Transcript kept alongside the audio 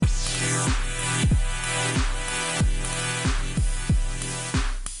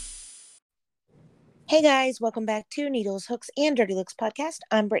Hey guys, welcome back to Needles, Hooks, and Dirty Looks podcast.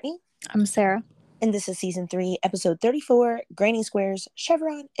 I'm Brittany. I'm Sarah. And this is season 3, episode 34, Granny Squares,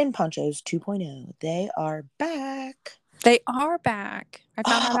 Chevron and Ponchos 2.0. They are back. They are back. I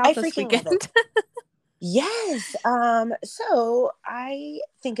found that out I this freaking love weekend. it. Yes. So I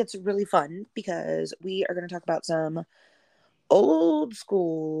think it's really fun because we are going to talk about some old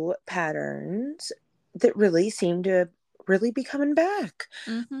school patterns that really seem to really be coming back.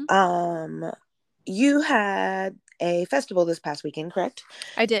 Mm-hmm. You had a festival this past weekend, correct?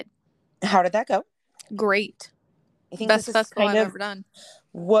 I did. How did that go? Great. I think Best this is festival kind I've of ever done.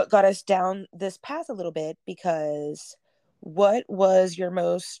 what got us down this path a little bit, because what was your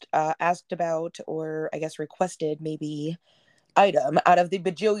most asked about, or I guess requested maybe, item out of the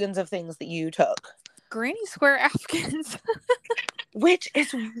bajillions of things that you took? Granny Square Afghans. Which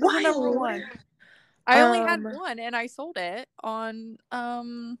is was wild. the number one. I only had one and I sold it on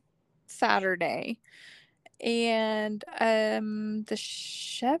Saturday. And the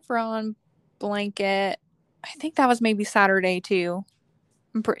Chevron blanket, I think that was maybe Saturday too.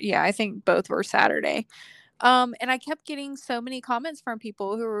 Yeah, I think both were Saturday. And I kept getting so many comments from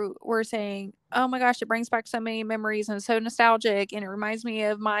people who were saying, "Oh my gosh, it brings back so many memories and it's so nostalgic, and it reminds me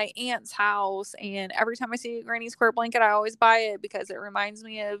of my aunt's house. And every time I see a Granny Square blanket, I always buy it because it reminds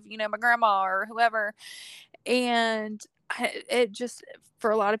me of, my grandma or whoever." And it just,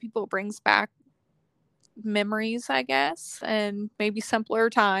 for a lot of people, it brings back memories, I guess, and maybe simpler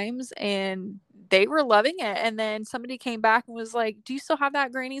times, and they were loving it. And then somebody came back and was like, "Do you still have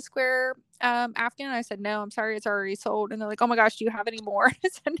that Granny Square Afghan?" And I said, "No, I'm sorry, it's already sold." And they're like, "Oh my gosh, do you have any more?" I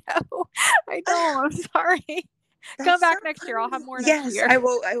said, "No, I don't. I'm sorry." Come back next year. I'll have more next year. I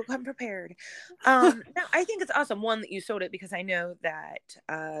will come prepared. No, I think it's awesome, one, that you sold it, because I know that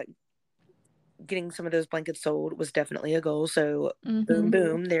getting some of those blankets sold was definitely a goal. So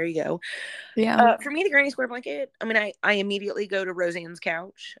boom, there you go. Yeah. For me, the Granny Square blanket, I mean, I immediately go to Roseanne's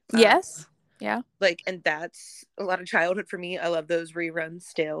couch. Yes. Yeah. And that's a lot of childhood for me. I love those reruns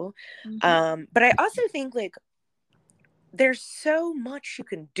still. But I also think, there's so much you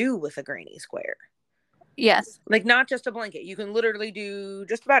can do with a Granny Square. Yes. Not just a blanket. You can literally do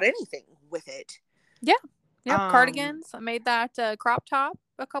just about anything with it. Yeah. Yeah. Cardigans. I made that crop top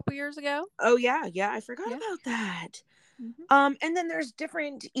a couple years ago. Oh yeah. I forgot about that. And then there's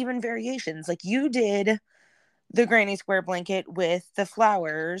different even variations. You did the Granny Square blanket with the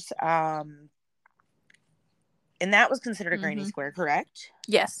flowers, and that was considered a Granny Square, correct?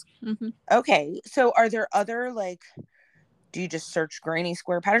 Yes. Okay, so are there other, do you just search Granny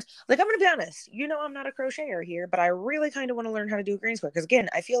Square patterns? I'm gonna be honest, I'm not a crocheter here, but I really kind of want to learn how to do a Granny Square, because again,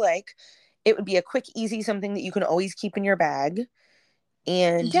 I feel like it would be a quick, easy something that you can always keep in your bag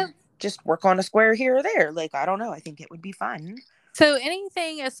and just work on a square here or there. I don't know, I think it would be fun. So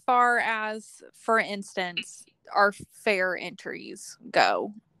anything as far as, for instance, our fair entries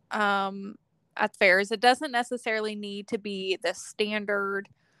go, at fairs, it doesn't necessarily need to be the standard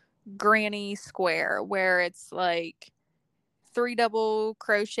Granny Square where it's 3 double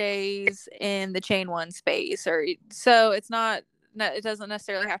crochets in the chain one space, or so it's not. It doesn't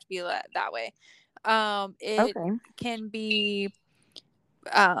necessarily have to be that way. It can be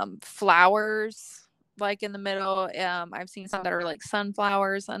flowers in the middle. I've seen some that are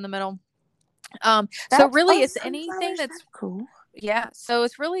sunflowers in the middle. So really it's anything that's cool. Yeah. So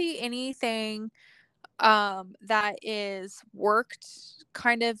it's really anything that is worked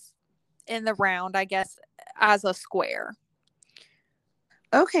kind of in the round, I guess, as a square.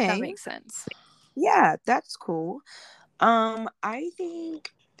 Okay. That makes sense. Yeah, that's cool. I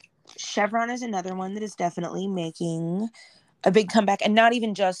think Chevron is another one that is definitely making a big comeback, and not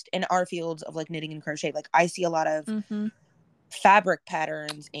even just in our fields of knitting and crochet. I see a lot of fabric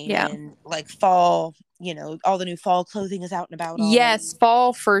patterns and fall, all the new fall clothing is out and about. Yes,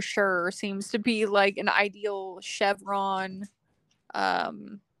 fall for sure seems to be an ideal Chevron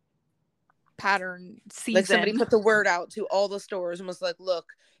pattern season. Somebody put the word out to all the stores and was look,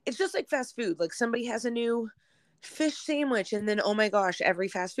 it's just like fast food. Somebody has a new fish sandwich, and then, oh my gosh, every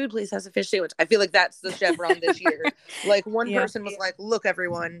fast food place has a fish sandwich. I feel like that's the Chevron this year. One person was look,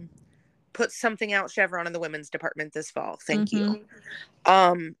 everyone, put something out Chevron in the women's department this fall. Thank you.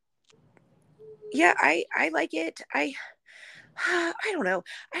 Yeah, I like it. I don't know.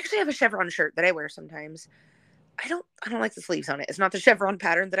 I actually have a Chevron shirt that I wear sometimes. I don't like the sleeves on it. It's not the Chevron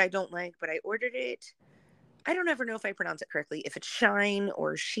pattern that I don't like, but I ordered it. I don't ever know if I pronounce it correctly. If it's shine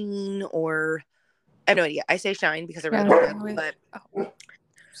or sheen, or I have no idea. I say shine because I really don't know, but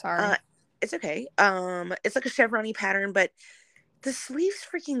sorry. It's okay. It's a Chevron-y pattern, but the sleeves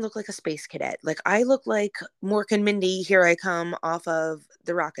freaking look like a space cadet. I look like Mork and Mindy, Here I Come, off of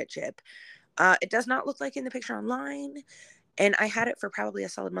the rocket ship. It does not look like in the picture online. And I had it for probably a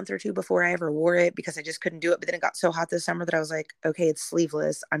solid month or two before I ever wore it because I just couldn't do it. But then it got so hot this summer that I was like, okay, it's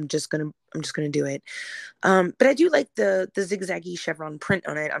sleeveless. I'm just gonna do it. But I do like the zigzaggy chevron print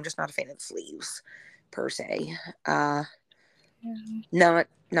on it. I'm just not a fan of sleeves per se. Not my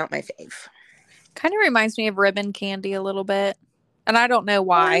fave. Kind of reminds me of ribbon candy a little bit. And I don't know Oh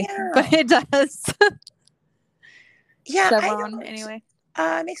why, yeah. but it does. Yeah, Chevron, anyway.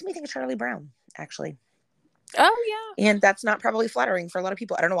 It makes me think of Charlie Brown, actually. Oh yeah. And that's not probably flattering for a lot of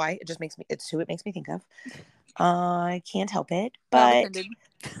people. I don't know why. It's who it makes me think of. I can't help it. But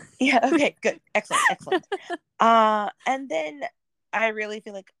yeah, okay, good. Excellent. And then I really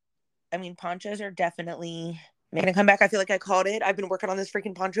feel like, I mean, ponchos are definitely making a comeback. I feel like I called it. I've been working on this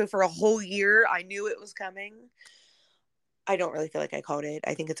freaking poncho for a whole year. I knew it was coming. I don't really feel like I called it.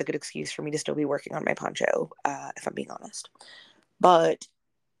 I think it's a good excuse for me to still be working on my poncho, if I'm being honest. But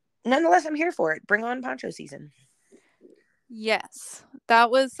nonetheless, I'm here for it. Bring on poncho season. Yes, that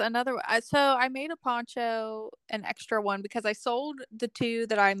was another. So I made a poncho, an extra one, because I sold the 2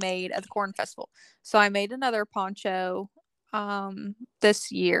 that I made at the corn festival. So I made another poncho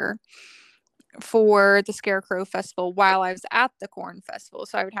this year for the Scarecrow Festival while I was at the corn festival.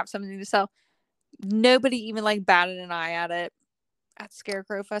 So I would have something to sell. Nobody even like batted an eye at it at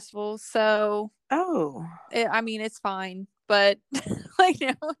Scarecrow Festival. So I mean, it's fine, but like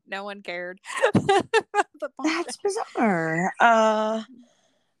no one cared. That's bizarre. I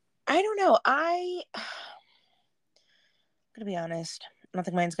don't know. I'm gonna be honest. I don't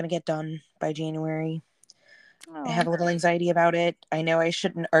think mine's gonna get done by January. I have a little anxiety about it. I know I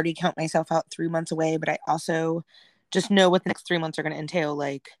shouldn't already count myself out 3 months away, but I also just know what the next 3 months are going to entail.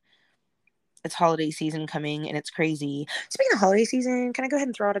 Like, it's holiday season coming and it's crazy. Speaking of holiday season, can I go ahead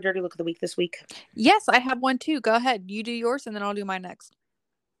and throw out a dirty look of the week this week? Yes, I have one too. Go ahead. You do yours and then I'll do mine next.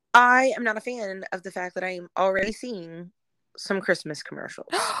 I am not a fan of the fact that I am already seeing some Christmas commercials.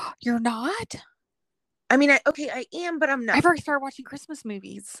 You're not? I mean, I am, but I'm not. I've already started watching Christmas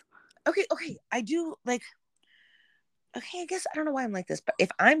movies. Okay. I do like. Okay, I guess I don't know why I'm like this, but if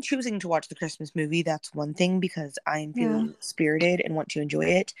I'm choosing to watch the Christmas movie, that's one thing because I'm feeling spirited and want to enjoy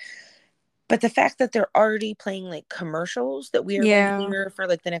it. But the fact that they're already playing like commercials that we are going to hear for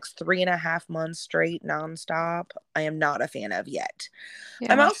like the next 3.5 months straight nonstop, I am not a fan of yet.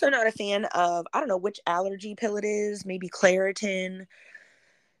 Yeah. I'm also not a fan of, I don't know which allergy pill it is, maybe Claritin.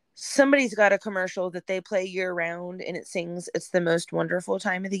 Somebody's got a commercial that they play year round and it sings "It's the most wonderful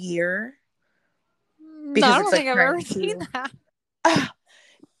time of the year." Because I don't think I've ever seen that.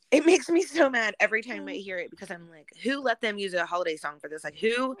 It makes me so mad every time I hear it because I'm like, who let them use a holiday song for this? Like,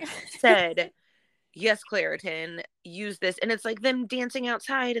 who said, yes, Claritin, use this? And it's like them dancing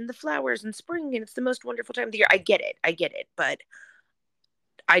outside and the flowers and spring and it's the most wonderful time of the year. I get it, but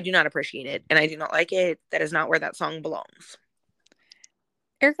I do not appreciate it and I do not like it. That is not where that song belongs.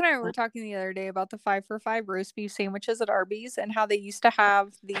 Eric and I were talking the other day about the 5 for $5 roast beef sandwiches at Arby's and how they used to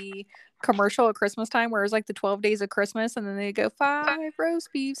have the commercial at Christmas time where it was like the 12 days of Christmas and then they go 5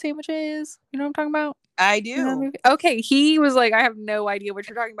 roast beef sandwiches. You know what I'm talking about? I do. Okay, he was like, I have no idea what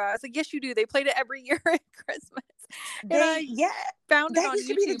you're talking about. I was like, yes, you do. They played it every year at Christmas. And I found it on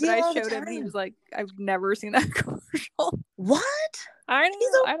YouTube, but I showed him and he was like, I've never seen that commercial. What? I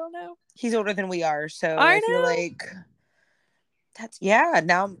don't know. He's older than we are, so I feel like...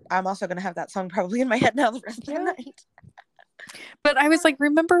 now I'm also gonna have that song probably in my head now the rest of the night. But I was like,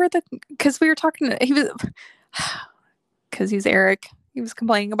 remember because we were talking, because he's Eric, he was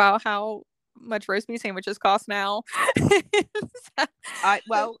complaining about how much roast beef sandwiches cost now. I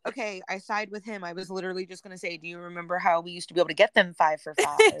side with him. I was literally just gonna say, do you remember how we used to be able to get them 5 for $5?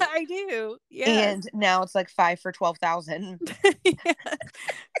 I do, yeah. And now it's like 5 for 12,000. Yeah.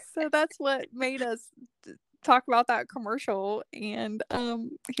 So that's what made us talk about that commercial, and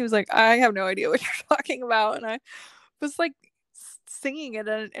he was like, I have no idea what you're talking about, and I was like singing at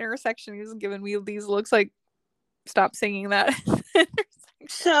an intersection. He was giving me these looks like, stop singing that.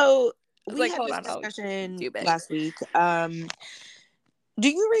 So we had this discussion last week. Do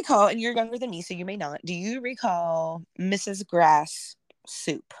you recall, and you're younger than me so you may not, do you recall Mrs. Grass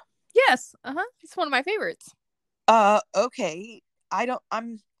soup? Yes. It's one of my favorites. Okay. I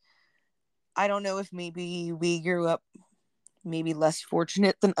don't know if maybe we grew up maybe less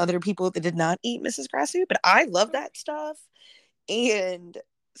fortunate than other people that did not eat Mrs. Grass soup, but I love that stuff. And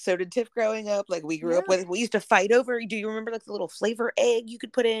so did Tiff growing up. Like we grew up with, we used to fight over, do you remember like the little flavor egg you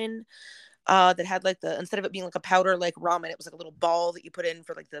could put in that had like instead of it being like a powder like ramen, it was like a little ball that you put in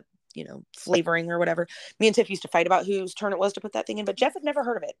for like the, flavoring or whatever. Me and Tiff used to fight about whose turn it was to put that thing in, but Jeff had never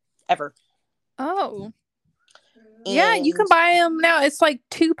heard of it ever. Oh. Yeah, you can And buy them now. It's like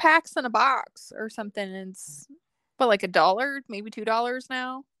 2 packs in a box or something. It's like $1, maybe $2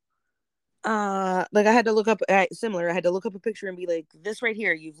 now. like I had to look up similar. I had to look up a picture and be like, this right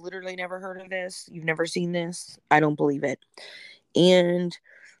here, you've literally never heard of this. You've never seen this. I don't believe it. And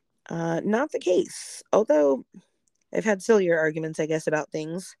not the case. Although I've had sillier arguments, I guess, about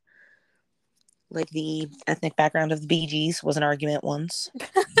things. Like the ethnic background of the Bee Gees was an argument once.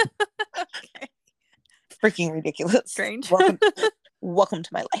 Okay. Freaking ridiculous. Strange. Welcome to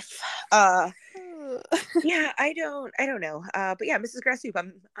my life. Yeah, I don't know. But yeah, Mrs. Grass Soup,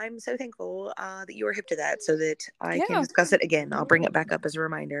 I'm so thankful that you are hip to that so that I can Yeah. discuss it again. I'll bring it back up as a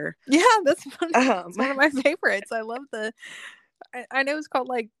reminder. Yeah, it's one of my favorites. I love I know it's called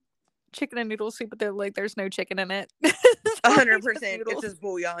like chicken and noodle soup, but they're like there's no chicken in it. 100%. It's just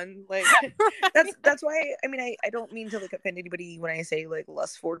bouillon. Like Right. that's why I mean I don't mean to like offend anybody when I say like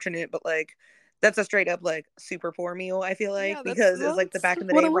less fortunate, but like that's a straight up like super poor meal, I feel like, Yeah, because it's like the back in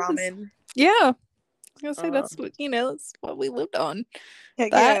the what day it was. ramen. Yeah. I was gonna say Um that's what that's what we lived on.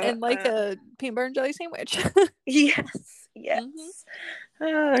 heck That yeah. and like a peanut butter and jelly sandwich. Yes. Yes. Mm-hmm.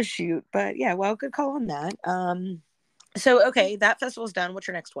 Oh shoot. But yeah, well, good call on that. So okay, that festival's done. What's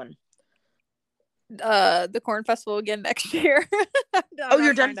your next one? The corn festival again next year. I'm Oh, not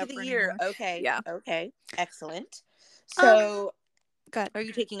you're done signed for up the for year. anymore. Okay. Yeah. Okay. Excellent. Um. So, Good. are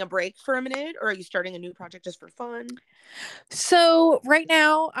you taking a break for a minute or are you starting a new project just for fun? So right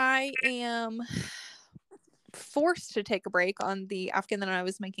now I am forced to take a break on the Afghan that I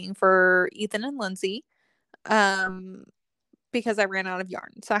was making for Ethan and Lindsay. Um. Because I ran out of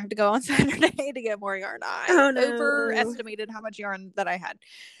yarn. So I have to go on Saturday to get more yarn. I Oh no. overestimated how much yarn that I had.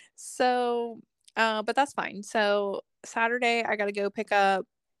 So, but that's fine. So Saturday, I got to go pick up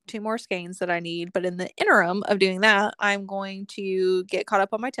 2 more skeins that I need. But in the interim of doing that, I'm going to get caught up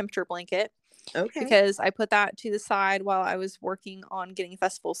on my temperature blanket Okay. because I put that to the side while I was working on getting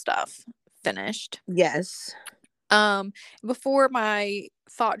festival stuff finished. Yes. Um, before my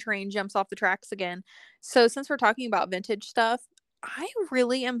thought train jumps off the tracks again. So since we're talking about vintage stuff, I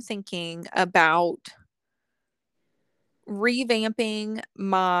really am thinking about revamping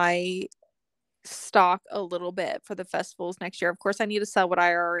my stock a little bit for the festivals next year. Of course, I need to sell what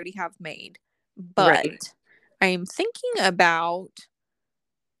I already have made, but Right. I am thinking about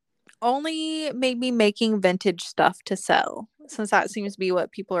only maybe making vintage stuff to sell since that seems to be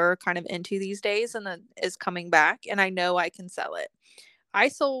what people are kind of into these days and that is coming back and I know I can sell it. I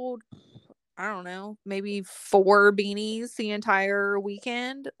sold I don't know, maybe 4 beanies the entire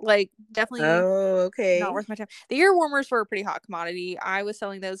weekend. Like definitely Oh, not okay. worth my time. The ear warmers were a pretty hot commodity. I was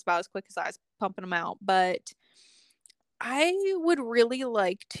selling those about as quick as I was pumping them out, but I would really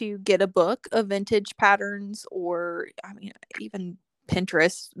like to get a book of vintage patterns or I mean even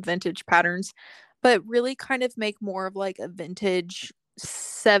Pinterest vintage patterns, but really kind of make more of like a vintage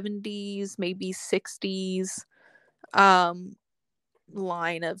 70s, maybe 60s um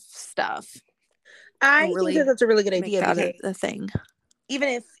line of stuff and I think that really that's a really good make idea that because a thing. even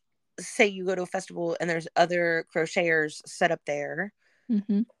if, say, you go to a festival and there's other crocheters set up there,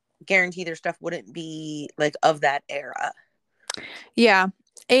 Mm-hmm. guarantee their stuff wouldn't be like of that era. Yeah.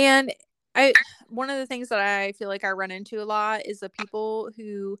 And I one of the things that I feel like I run into a lot is the people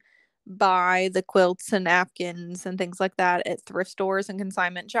who buy the quilts and napkins and things like that at thrift stores and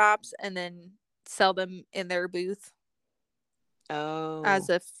consignment shops and then sell them in their booth Oh, as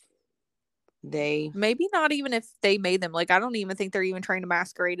if they maybe not even if they made them. Like I don't even think they're even trying to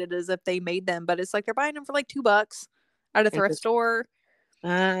masquerade it as if they made them, but it's like they're buying them for like $2 at a thrift interest. store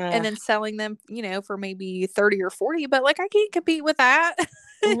and Ah, then selling them, for maybe 30 or 40, but like I can't compete with that.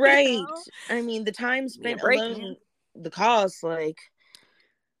 you right. know? I mean, the time Give me a spent break, alone, man. the cost, like,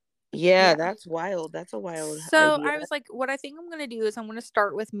 yeah, Yeah. that's wild. That's a wild So idea. I was like, what I think I'm gonna do is I'm gonna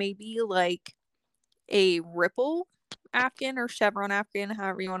start with maybe like a ripple Afghan or chevron Afghan,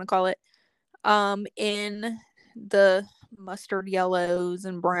 however you want to call it, in the mustard yellows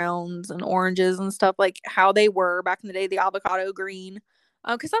and browns and oranges and stuff like how they were back in the day, the avocado green.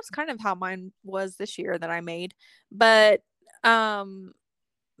 Because that's kind of how mine was this year that I made. But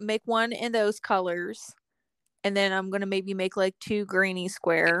make one in those colors, and then I'm gonna maybe make like 2 granny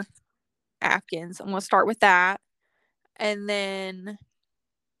square Afghans. I'm gonna start with that, and then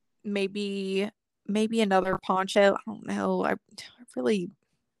maybe another poncho. I don't know. I really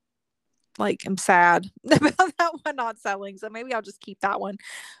like I'm sad about that one not selling. So maybe I'll just keep that one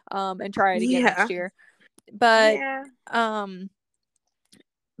and try it again Yeah. next year. But Yeah. um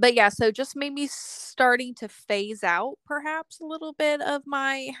but yeah, so just maybe starting to phase out perhaps a little bit of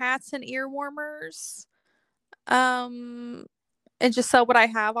my hats and ear warmers. Um and just sell what I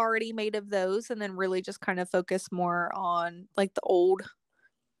have already made of those, and then really just kind of focus more on like the old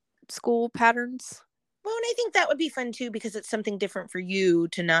school patterns. Well, and I think that would be fun too, because it's something different for you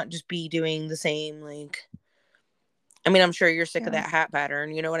to not just be doing the same, like, I mean, I'm sure you're sick of Yeah, that hat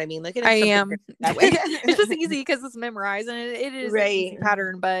pattern, you know what I mean? Like, it I is something am. different that way. It's just easy because it's memorized, and it is an easy Right.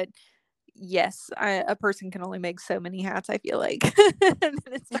 pattern. But yes, a person can only make so many hats, I feel like. And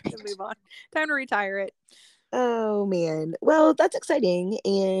then it's time to move on. Time to retire it. Oh man. Well, that's exciting.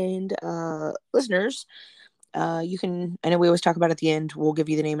 And listeners, you can, I know we always talk about at the end, we'll give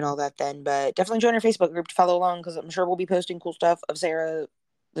you the name and all that then, but definitely join our Facebook group to follow along, because I'm sure we'll be posting cool stuff of Sarah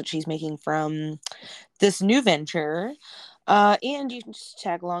that she's making from this new venture. And you can just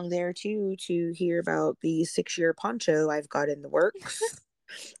tag along there too to hear about the 6-year poncho I've got in the works.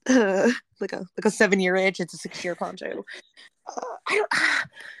 Like a 7-year itch, it's a 6-year poncho. I don't.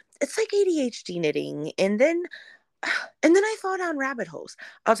 It's like ADHD knitting, and then I fall down rabbit holes.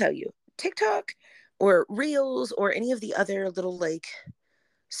 I'll tell you, TikTok or Reels or any of the other little, like,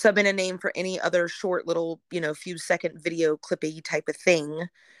 sub in a name for any other short little, few second video clippy type of thing.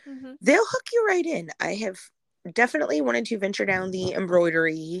 Mm-hmm. They'll hook you right in. I have definitely wanted to venture down the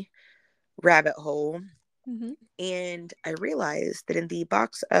embroidery rabbit hole. Mm-hmm. And I realized that in the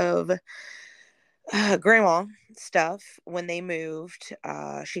box of grandma stuff, when they moved,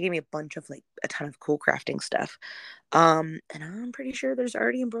 she gave me a bunch of, like, a ton of cool crafting stuff. And I'm pretty sure there's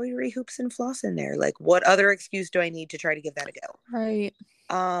already embroidery hoops and floss in there. Like, what other excuse do I need to try to give that a go? Right.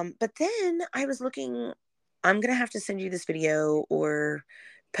 But then I was looking, I'm gonna have to send you this video or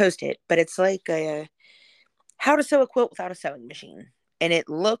post it, but it's like a how to sew a quilt without a sewing machine. And it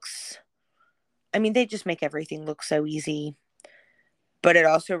looks, I mean, they just make everything look so easy, but it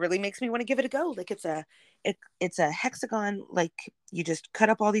also really makes me want to give it a go. Like, it's a hexagon. Like, you just cut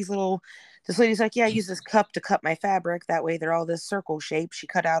up all these little, this lady's like, yeah, I use this cup to cut my fabric. That way they're all this circle shape. She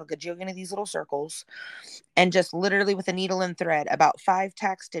cut out a gajillion of these little circles, and just literally with a needle and thread, about 5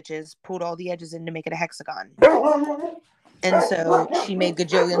 tack stitches, pulled all the edges in to make it a hexagon. And so she made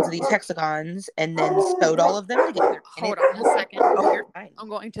gajillions of these hexagons and then sewed all of them together. Hold on a second. Oh, you're fine. I'm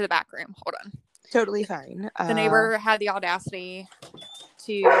going to the back room. Hold on. Totally fine. The neighbor had the audacity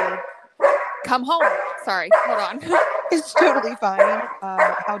to come home. Sorry. Hold on. It's totally fine.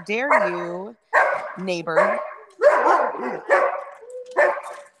 How dare you, neighbor? Outside.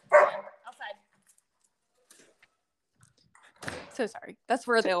 So sorry. That's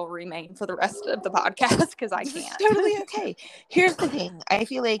where they'll remain for the rest of the podcast, because I can't. It's totally okay. Here's the thing. I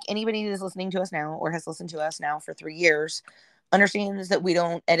feel like anybody that is listening to us now or has listened to us now for 3 years understands that we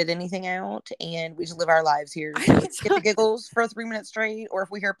don't edit anything out, and we just live our lives here. So if we get the giggles for 3 minutes straight, or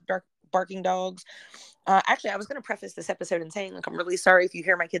if we hear barking dogs. Actually, I was going to preface this episode in saying, like, I'm really sorry if you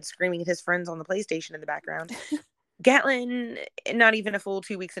hear my kid screaming at his friends on the PlayStation in the background. Gatlin, not even a full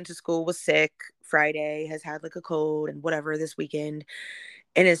 2 weeks into school, was sick Friday, has had like a cold and whatever this weekend.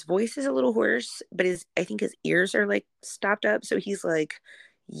 And his voice is a little hoarse, but I think his ears are, like, stopped up. So he's, like,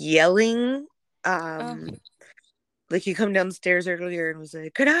 yelling. Like, he come downstairs earlier and was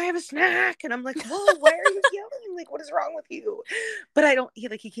like, could I have a snack? And I'm like, whoa, why are you yelling? Like, what is wrong with you? But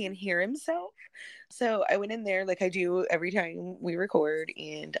he can't hear himself. So I went in there like I do every time we record,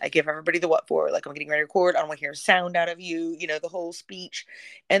 and I give everybody the what for. Like, I'm getting ready to record. I don't want to hear a sound out of you, the whole speech.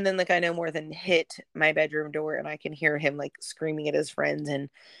 And then, like, I no more than hit my bedroom door and I can hear him, like, screaming at his friends. And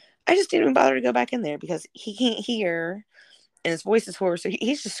I just didn't even bother to go back in there because he can't hear. And his voice is hoarse, so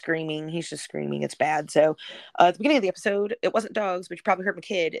he's just screaming. It's bad. So at the beginning of the episode, it wasn't dogs, but you probably heard my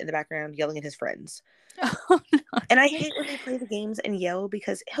kid in the background yelling at his friends. Oh, no. And I hate when they play the games and yell,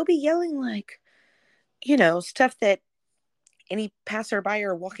 because he'll be yelling, like, stuff that any passerby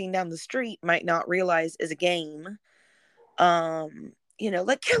or walking down the street might not realize is a game. Like, kill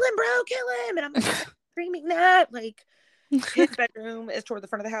him, bro, kill him. And I'm like, screaming that, like, his bedroom is toward the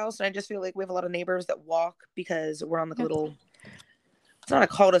front of the house, and I just feel like we have a lot of neighbors that walk, because we're on like a little, it's not a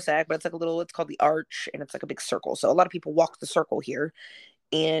cul-de-sac, but it's like it's called the Arch, and it's like a big circle. So a lot of people walk the circle here,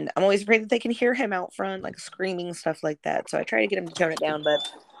 and I'm always afraid that they can hear him out front, like, screaming, stuff like that. So I try to get him to tone it down, but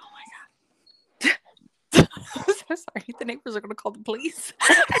oh my god, I'm so sorry. The neighbors are going to call the police.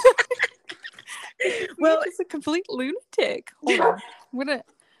 Well, it's a complete lunatic. Hold on.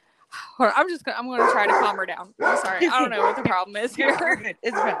 I'm gonna try to calm her down. I'm sorry. I don't know what the problem is here. You're good.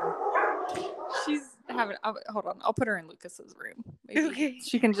 It's fine. She's having. Hold on. I'll put her in Lucas's room. Maybe okay.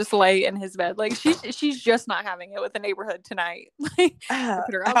 She can just lay in his bed. Like, she's just not having it with the neighborhood tonight. Like,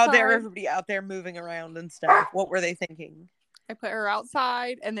 put her outside. How dare everybody out there moving around and stuff? What were they thinking? I put her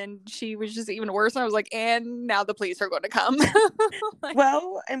outside, and then she was just even worse. And I was like, and now the police are going to come. Like,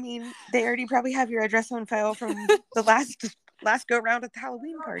 well, I mean, they already probably have your address on file from the last last go round at the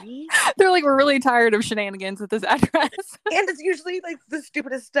Halloween party. They're like, we're really tired of shenanigans at this address. And it's usually like the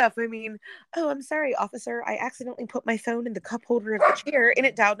stupidest stuff. I mean, oh, I'm sorry, officer. I accidentally put my phone in the cup holder of the chair and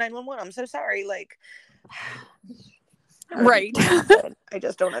it dialed 911. I'm so sorry. Like, right. I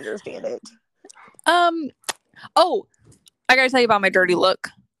just don't understand it. Oh, I gotta tell you about my dirty look.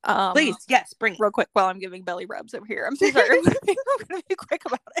 Please, yes, bring it. Real quick while I'm giving belly rubs over here. I'm so sorry. I'm gonna be quick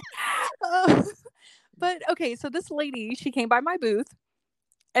about it. But okay, so this lady, she came by my booth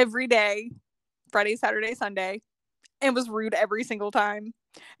every day, Friday, Saturday, Sunday, and was rude every single time.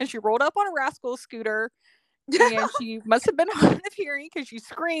 And she rolled up on a rascal scooter, and she must have been hard of hearing because she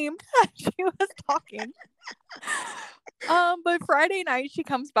screamed as she was talking. But Friday night she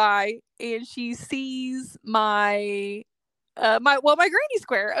comes by and she sees my granny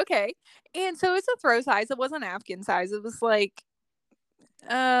square. Okay. And so it's a throw size. It wasn't Afghan size. It was like,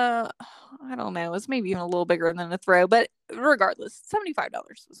 I don't know. It's maybe even a little bigger than a throw, but regardless, $75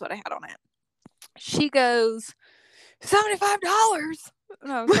 is what I had on it. She goes, $75?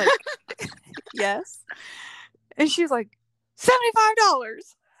 And I was like, yes. And she's like, $75?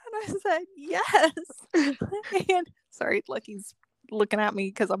 And I said, yes. And sorry, Lucky's looking at me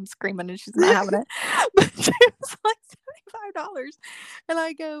because I'm screaming and she's not having it. But she was like, $75. And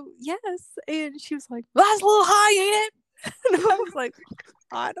I go, yes. And she was like, well, that's a little high, ain't it? And I was like,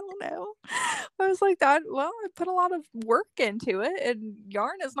 I don't know. I was like, I put a lot of work into it, and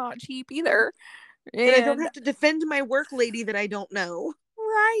yarn is not cheap either. And I don't have to defend my work lady that I don't know.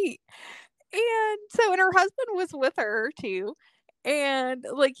 Right. And so, and her husband was with her too. And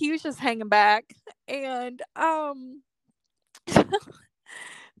like, he was just hanging back. And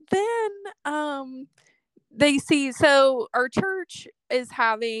then they see, so our church is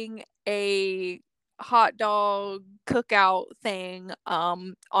having a hot dog cookout thing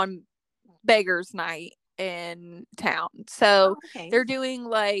on Beggars Night in town. So they're doing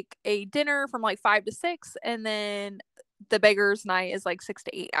like a dinner from like 5 to 6, and then the Beggars Night is like 6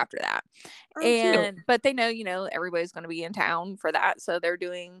 to 8 after that. But they know, everybody's going to be in town for that, so they're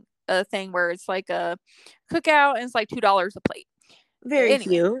doing a thing where it's like a cookout and it's like $2 a plate. Very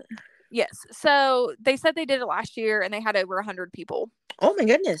cute. Yes. So they said they did it last year and they had over 100 people. Oh my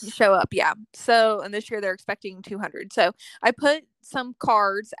goodness. Show up. Yeah. So, and this year they're expecting 200. So I put some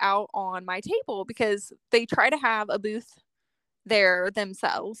cards out on my table because they try to have a booth there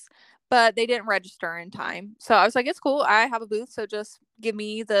themselves, but they didn't register in time. So I was like, it's cool. I have a booth. So just give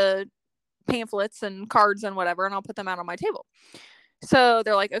me the pamphlets and cards and whatever, and I'll put them out on my table. So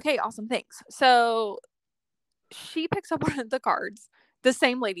they're like, okay, awesome. Thanks. So she picks up one of the cards. The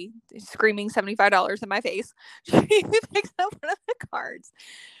same lady screaming $75 in my face. She picks up one of the cards.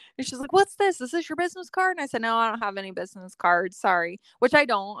 And she's like, what's this? Is this your business card? And I said, no, I don't have any business cards. Sorry. Which I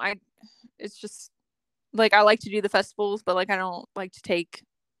don't. It's just like, I like to do the festivals, but like, I don't like to take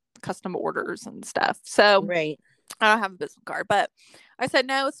custom orders and stuff. So right. I don't have a business card. But I said,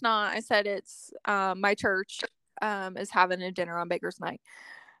 no, it's not. I said, it's my church is having a dinner on Baker's Night.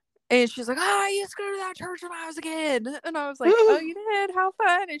 And she's like, I used to go to that church when I was a kid. And I was like, oh, you did? How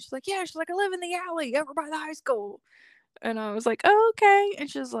fun? And she's like, yeah. She's like, I live in the alley over by the high school. And I was like, oh, okay. And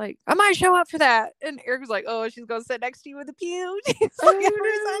she's like, I might show up for that. And Eric was like, oh, she's going to sit next to you in the pew. She's like,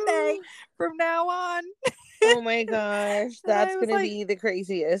 every Sunday from now on. Oh my gosh. That's going to be the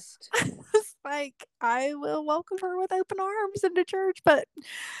craziest. I was like, I will welcome her with open arms into church, but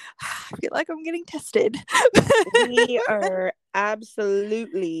I feel like I'm getting tested. We are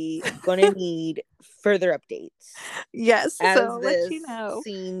absolutely going to need further updates. Yes. As so this let you know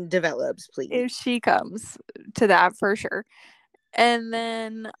scene develops, please. if she comes to that for sure. And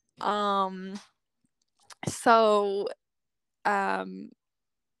then,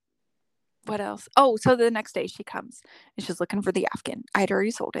 what else? Oh, so the next day she comes and she's looking for the Afghan. I'd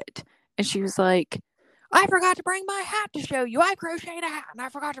already sold it. And she was like, I forgot to bring my hat to show you. I crocheted a hat and I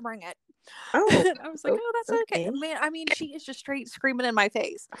forgot to bring it. Oh, and I was like, oh, that's okay. Man, I mean, she is just straight screaming in my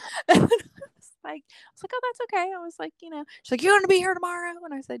face. I was like, oh, that's okay. I was like, she's like, you're going to be here tomorrow?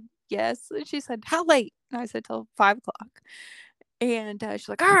 And I said, yes. And she said, how late? And I said, till 5 o'clock. And she's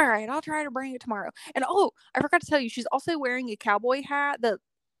like, all right, I'll try to bring it tomorrow. And oh, I forgot to tell you, she's also wearing a cowboy hat that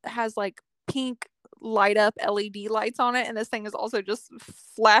has like pink light up LED lights on it. And this thing is also just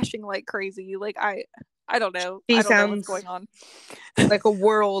flashing like crazy. Like, I don't know. I don't know what's going on. Like a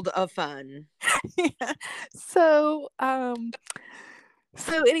world of fun. Yeah. So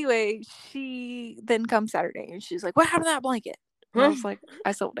anyway, she then comes Saturday and she's like, what happened to that blanket? And I was like,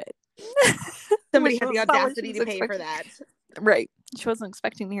 I sold it. Somebody had the audacity to pay for that. Right. She wasn't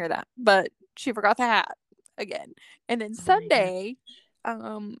expecting to hear that, but she forgot the hat again. And then Sunday,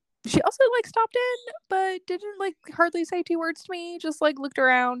 She also like stopped in, but didn't like hardly say 2 words to me. Just like looked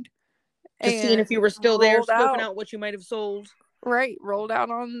around Just seeing and if you were still there, rolled scoping out. out what you might have sold. Right, rolled out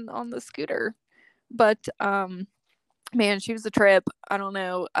on the scooter. But man, she was a trip. I don't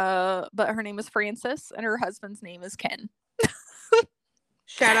know. But her name is Frances, and her husband's name is Ken.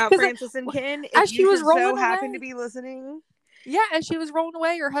 Shout out Because Francis and Ken if as she you was should so rolling happen to away, be listening. yeah, as she was rolling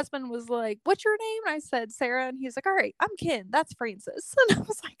away, her husband was like, "What's your name?" And I said, "Sarah." And he's like, "All right, I'm Ken. That's Francis." And I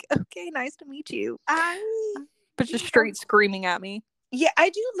was like, "Okay, nice to meet you." I But just straight screaming at me. Yeah, I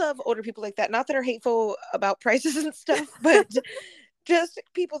do love older people like that. Not that are hateful about prices and stuff, but just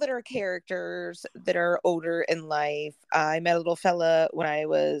people that are characters that are older in life. I met a little fella when I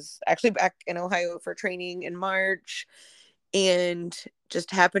was actually back in Ohio for training in March, and just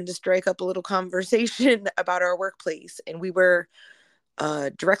happened to strike up a little conversation about our workplace. And we were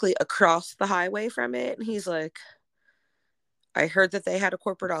directly across the highway from it. And he's like, I heard that they had a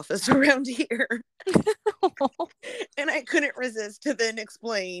corporate office around here. And I couldn't resist to then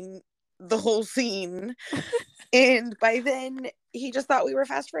explain the whole scene. And by then, he just thought we were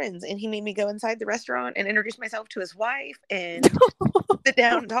fast friends. And he made me go inside the restaurant and introduce myself to his wife and sit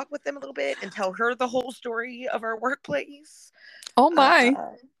down and talk with them a little bit and tell her the whole story of our workplace. Oh my.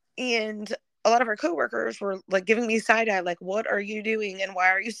 And a lot of our coworkers were like giving me side eye, like, what are you doing? And why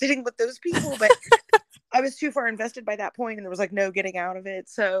are you sitting with those people? But I was too far invested by that point, and there was like no getting out of it.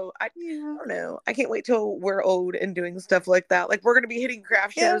 So I don't know. I can't wait till we're old and doing stuff like that. Like we're gonna be hitting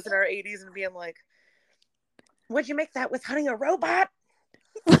craft shows in our 80s and being like, "Would you make that with hunting a robot?"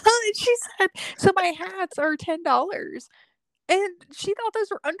 Well, and she said, "So my hats are $10," and she thought those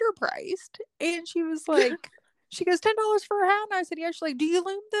were underpriced. And she was like, she goes, $10 for a hat. And I said, yeah. She's like, do you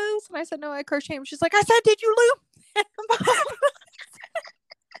loom those? And I said, no, I crochet them. She's like, I said, did you loom them?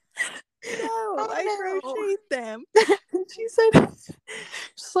 No, I crocheted them. And she said,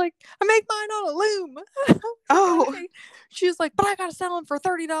 she's like, I make mine on a loom. Oh, okay. She's like, but I gotta sell them for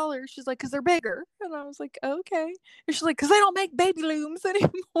 $30. She's like, because they're bigger. And I was like, okay. And she's like, because they don't make baby looms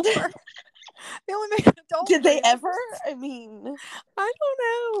anymore. They only make adult did they looms. ever? I mean, I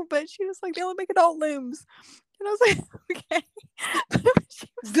don't know, but she was like, they only make adult looms. And I was like, okay.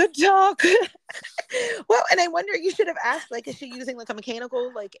 good talk. Well, and I wonder, you should have asked, like, is she using like a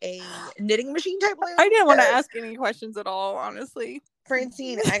mechanical, like a knitting machine type loom? I didn't want to ask any questions at all, honestly.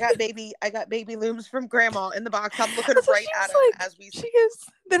 Francine, I got baby looms from grandma in the box. I'm looking right at them like, as we speak. She goes,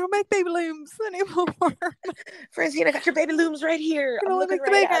 they don't make baby looms anymore. Francine, I got your baby looms right here. I'm looking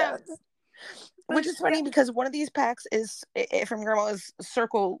right at them. Which is funny because one of these packs is from grandma's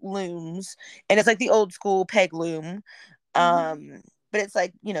circle looms, and it's like the old school peg loom. But it's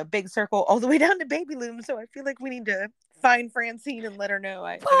like, you know, big circle all the way down to baby looms. So I feel like we need to find Francine and let her know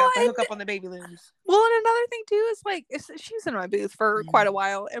I got the hook up on the baby looms. Well, and another thing too is like, she was in my booth for quite a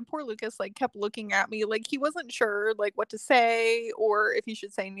while, and poor Lucas like kept looking at me like he wasn't sure like what to say, or if he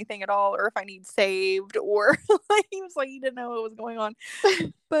should say anything at all, or if I need saved, or like he was like he didn't know what was going on.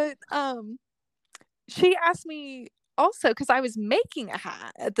 But she asked me also, because I was making a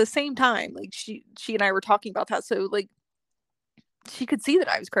hat at the same time. Like she and I were talking about that, so like she could see that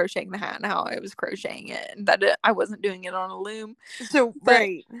I was crocheting the hat and how I was crocheting it, and that I wasn't doing it on a loom. So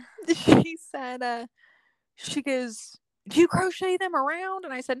right, she said, she goes, do you crochet them around?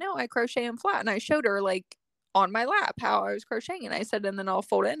 And I said, no, I crochet them flat. And I showed her like on my lap how I was crocheting, and I said, and then I'll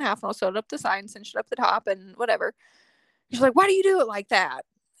fold it in half and I'll sew it up the side and cinch it up the top and whatever. She's like, why do you do it like that?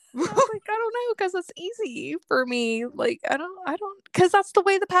 I was like, I don't know, because it's easy for me. Like, I don't, because that's the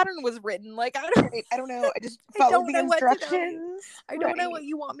way the pattern was written. Like, I don't know. I just followed the instructions. I don't know what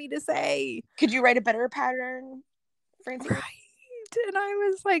you want me to say. Could you write a better pattern, Francine? Right. And I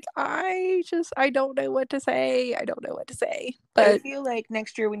was like, I don't know what to say. I don't know what to say. But I feel like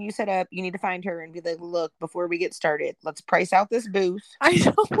next year when you set up, you need to find her and be like, look, before we get started, let's price out this booth. I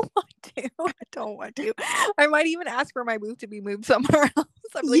don't want to. I might even ask for my booth to be moved somewhere else.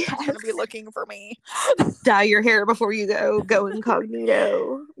 I'm like, yes. You're going to be looking for me. Dye your hair before you go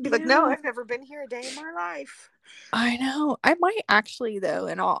incognito. Be like, no, I've never been here a day in my life. I know. I might actually, though,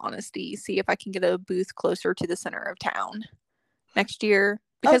 in all honesty, see if I can get a booth closer to the center of town next year.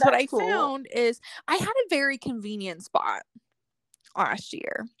 Because what I found is I had a very convenient spot last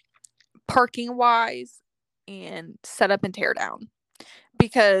year, parking wise and set up and tear down.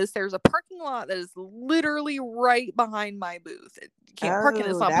 Because there's a parking lot that is literally right behind my booth. You can't park in it.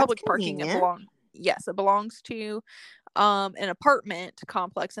 It's not public parking. It belongs to an apartment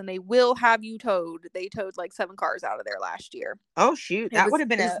complex, and they will have you towed. They towed like 7 cars out of there last year. Oh shoot, that would have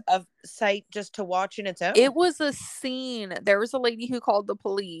been a sight just to watch in its own. It was a scene. There was a lady who called the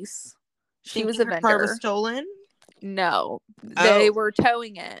police. She was a vendor. Her car was stolen. No, they Oh. were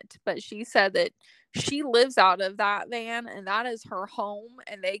towing it, but she said that she lives out of that van and that is her home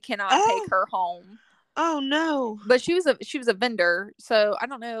and they cannot take Oh. her home. Oh no. But she was a vendor, so I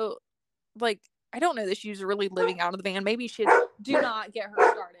don't know, like, I don't know that she was really living out of the van. Maybe she do not get her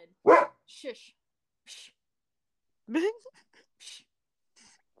started. Shush. Shh. Shh.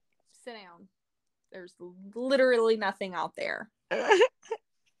 Sit down. There's literally nothing out there.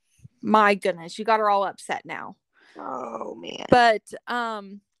 My goodness, you got her all upset now. Oh man. But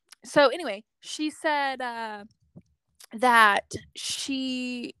so anyway, she said that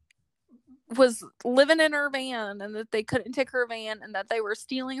she was living in her van and that they couldn't take her van and that they were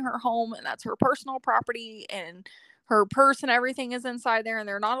stealing her home and that's her personal property and her purse and everything is inside there and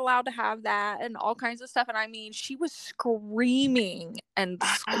they're not allowed to have that and all kinds of stuff. And I mean, she was screaming and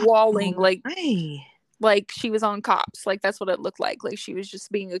squalling Oh, like she was on cops. Like that's what it looked like she was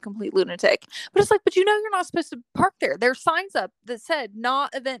just being a complete lunatic. But it's like, but you know, you're not supposed to park there. There's signs up that said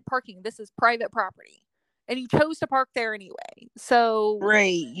not event parking, this is private property, and you chose to park there anyway. So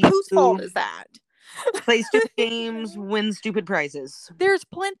right. whose fault is that? Play stupid games, win stupid prizes. There's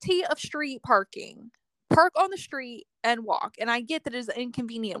plenty of street parking. Park on the street and walk. And I get that it is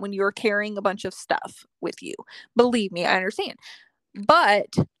inconvenient when you're carrying a bunch of stuff with you. Believe me, I understand. But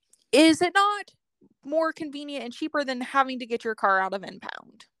is it not more convenient and cheaper than having to get your car out of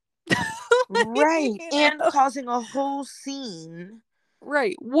impound? Right. You And know? causing a whole scene.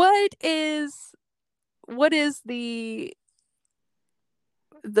 Right. What is the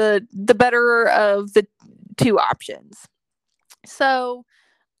better of the two options? So,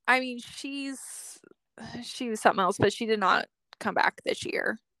 I mean, she was something else, but she did not come back this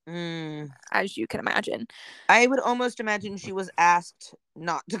year, as you can imagine. I would almost imagine she was asked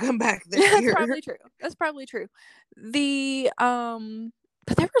not to come back this That's year. probably true. That's probably true. But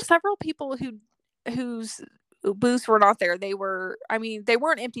there were several people whose booths were not there. They were, I mean, they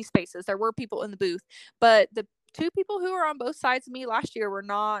weren't empty spaces. There were people in the booth, but the two people who were on both sides of me last year were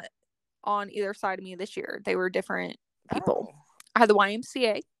not on either side of me this year. They were different people. Oh. I had the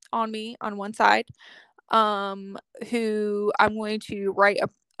YMCA on me on one side, who I'm going to write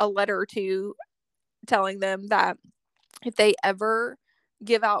a letter to telling them that if they ever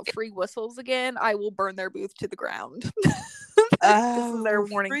give out free whistles again, I will burn their booth to the ground. This is their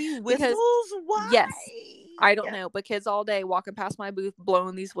warning. Free Because, whistles? Why? yes, I don't know, but kids all day walking past my booth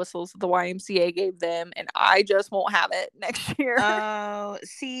blowing these whistles the YMCA gave them, and I just won't have it next year. Oh,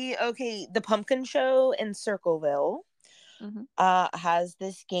 see, okay, the pumpkin show in Circleville has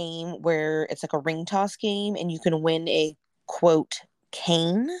this game where it's like a ring toss game and you can win a quote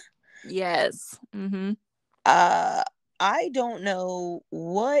cane. Yes. I don't know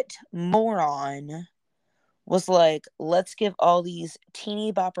what moron was like, let's give all these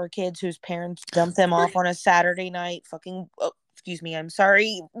teeny bopper kids whose parents dumped them off on a Saturday night fucking, oh, excuse me, I'm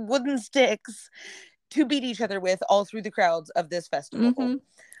sorry, wooden sticks to beat each other with all through the crowds of this festival.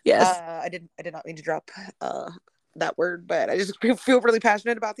 Yes. I did not mean to drop that word, but I just feel really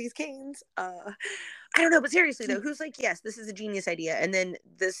passionate about these canes. I don't know, but seriously though, who's like, yes, this is a genius idea, and then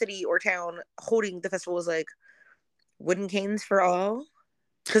the city or town holding the festival is like, wooden canes for all?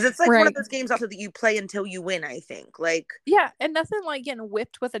 Because it's like one of those games also that you play until you win, I think. Like, yeah, and nothing like getting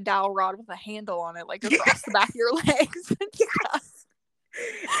whipped with a dowel rod with a handle on it, like across the back of your legs. Yes.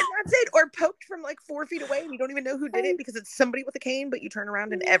 And that's it. Or poked from like 4 feet away and you don't even know who did it because it's somebody with a cane, but you turn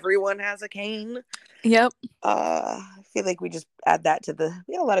around and everyone has a cane. Yep. I feel like we just add that to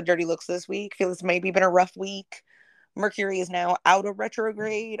we had a lot of dirty looks this week. I feel it's maybe been a rough week. Mercury is now out of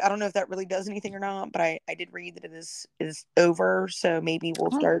retrograde. I don't know if that really does anything or not, but I did read that it is over, so maybe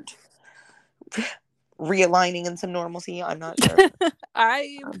we'll start realigning in some normalcy. I'm not sure.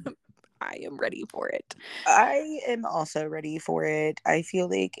 I am ready for it. I am also ready for it. I feel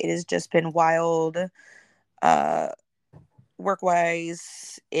like it has just been wild, work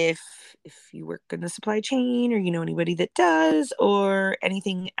wise. If you work in the supply chain or you know anybody that does or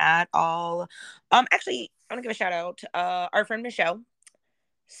anything at all, actually, I want to give a shout out. Our friend Michelle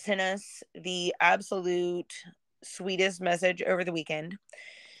sent us the absolute sweetest message over the weekend.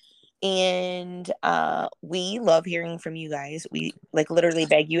 And we love hearing from you guys. We like literally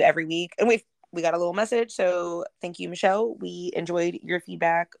beg you every week. And we got a little message. So thank you, Michelle. We enjoyed your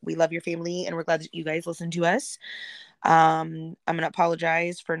feedback. We love your family and we're glad that you guys listen to us. I'm gonna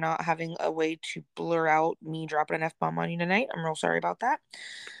apologize for not having a way to blur out me dropping an F-bomb on you tonight. I'm real sorry about that.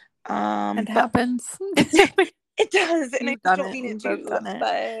 It happens. It does, and I just don't mean it to. It.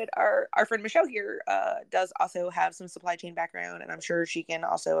 But our friend Michelle here does also have some supply chain background, and I'm sure she can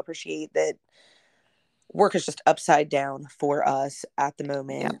also appreciate that work is just upside down for us at the Yep.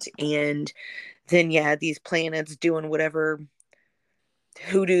 moment. And then, yeah, these planets doing whatever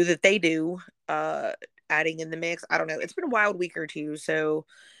hoodoo that they do, adding in the mix. I don't know. It's been a wild week or two. So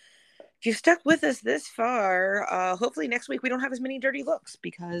if you stuck with us this far, hopefully next week we don't have as many dirty looks,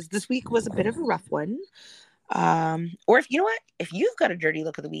 because this week was a bit of a rough one. Or if you know what, if you've got a dirty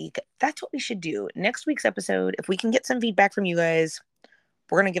look of the week, that's what we should do. Next week's episode, if we can get some feedback from you guys,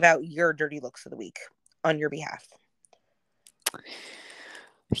 we're going to give out your dirty looks of the week on your behalf.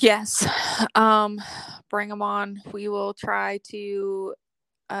 Yes. Bring them on. We will try to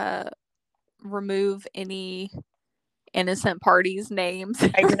remove any innocent parties' names.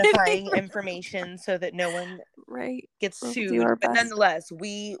 Identifying information so that no one right. gets We'll do sued. our But best. nonetheless,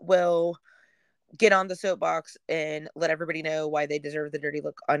 we will get on the soapbox and let everybody know why they deserve the dirty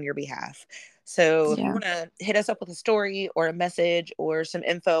look on your behalf. So if you want to hit us up with a story or a message or some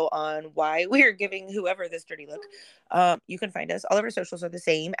info on why we are giving whoever this dirty look, you can find us. All of our socials are the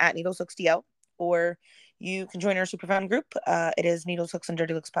same, at NeedlesHooksDL, or you can join our super fun group. It is Needles, Hooks, and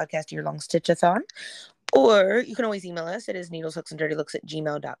Dirty Looks Podcast, Year Long Stitch-a-thon. Or you can always email us. It is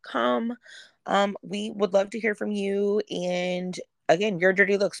needleshooksanddirtylooks@gmail.com. We would love to hear from you. And again, your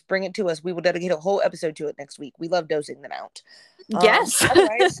dirty looks, bring it to us. We will dedicate a whole episode to it next week. We love dosing them out. Yes.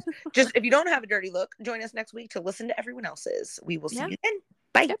 Otherwise, just if you don't have a dirty look, join us next week to listen to everyone else's. We will see you then.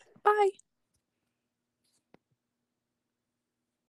 Bye. Yep. Bye.